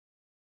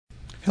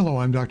Hello,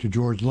 I'm Dr.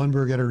 George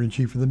Lundberg,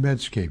 Editor-in-Chief of the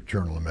Medscape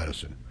Journal of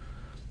Medicine.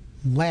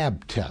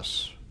 Lab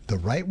tests, the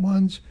right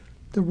ones,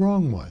 the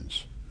wrong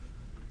ones.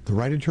 The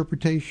right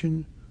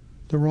interpretation,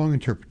 the wrong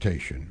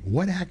interpretation.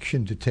 What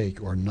action to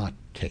take or not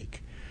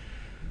take.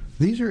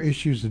 These are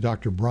issues that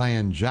Dr.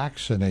 Brian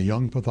Jackson, a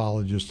young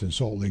pathologist in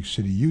Salt Lake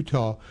City,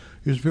 Utah,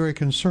 is very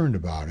concerned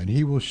about, and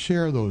he will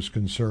share those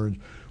concerns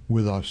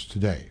with us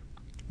today.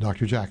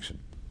 Dr. Jackson.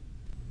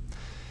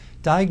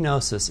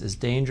 Diagnosis is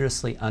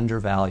dangerously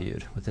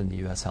undervalued within the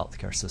U.S.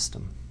 healthcare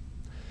system.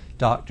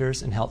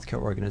 Doctors and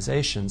healthcare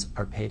organizations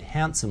are paid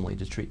handsomely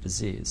to treat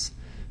disease,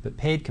 but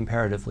paid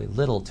comparatively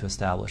little to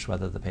establish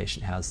whether the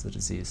patient has the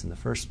disease in the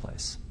first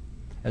place.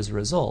 As a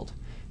result,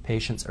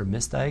 patients are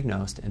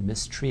misdiagnosed and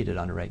mistreated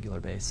on a regular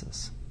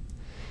basis.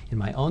 In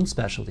my own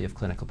specialty of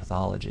clinical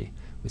pathology,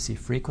 we see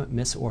frequent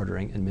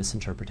misordering and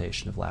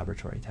misinterpretation of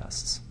laboratory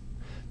tests.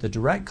 The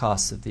direct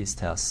costs of these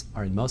tests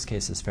are in most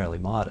cases fairly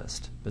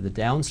modest, but the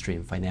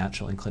downstream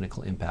financial and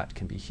clinical impact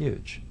can be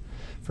huge.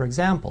 For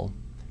example,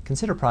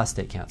 consider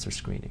prostate cancer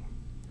screening.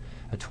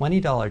 A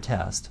 $20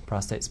 test,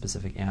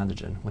 prostate-specific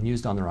antigen, when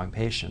used on the wrong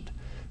patient,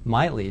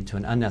 might lead to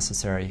an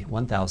unnecessary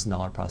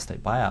 $1,000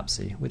 prostate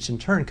biopsy, which in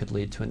turn could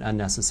lead to an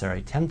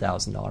unnecessary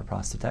 $10,000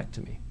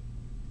 prostatectomy.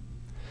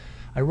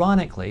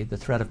 Ironically, the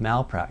threat of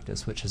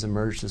malpractice, which has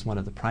emerged as one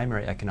of the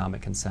primary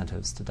economic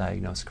incentives to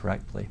diagnose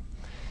correctly,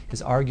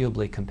 is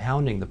arguably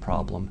compounding the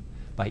problem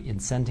by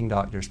incenting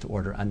doctors to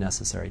order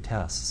unnecessary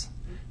tests.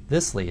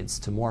 This leads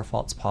to more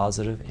false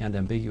positive and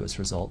ambiguous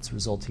results,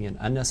 resulting in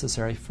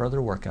unnecessary further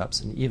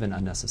workups and even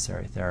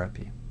unnecessary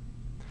therapy.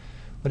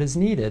 What is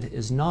needed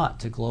is not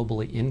to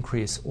globally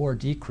increase or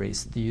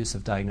decrease the use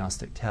of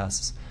diagnostic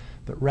tests,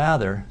 but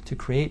rather to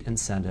create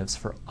incentives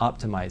for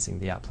optimizing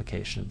the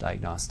application of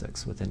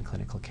diagnostics within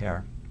clinical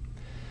care.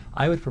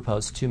 I would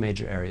propose two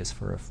major areas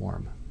for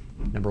reform.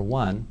 Number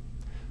one,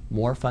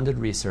 more funded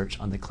research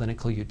on the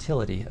clinical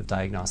utility of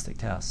diagnostic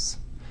tests.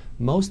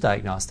 Most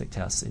diagnostic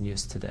tests in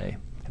use today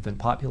have been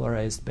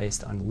popularized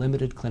based on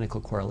limited clinical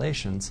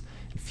correlations,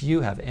 and few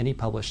have any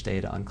published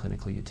data on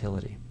clinical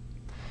utility.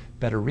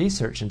 Better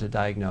research into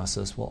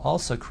diagnosis will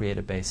also create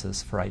a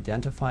basis for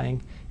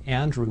identifying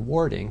and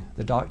rewarding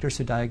the doctors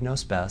who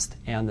diagnose best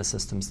and the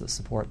systems that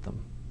support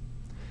them.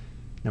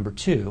 Number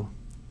two,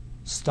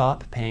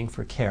 stop paying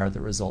for care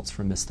that results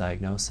from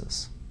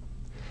misdiagnosis.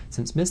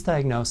 Since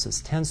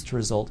misdiagnosis tends to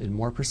result in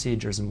more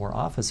procedures and more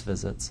office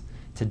visits,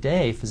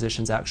 today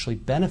physicians actually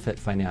benefit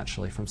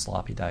financially from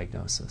sloppy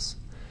diagnosis.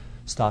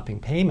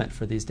 Stopping payment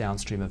for these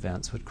downstream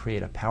events would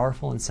create a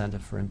powerful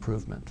incentive for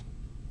improvement.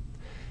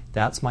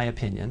 That's my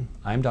opinion.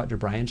 I'm Dr.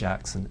 Brian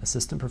Jackson,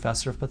 Assistant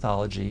Professor of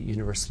Pathology,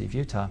 University of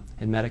Utah,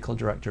 and Medical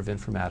Director of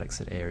Informatics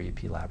at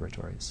ARUP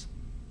Laboratories.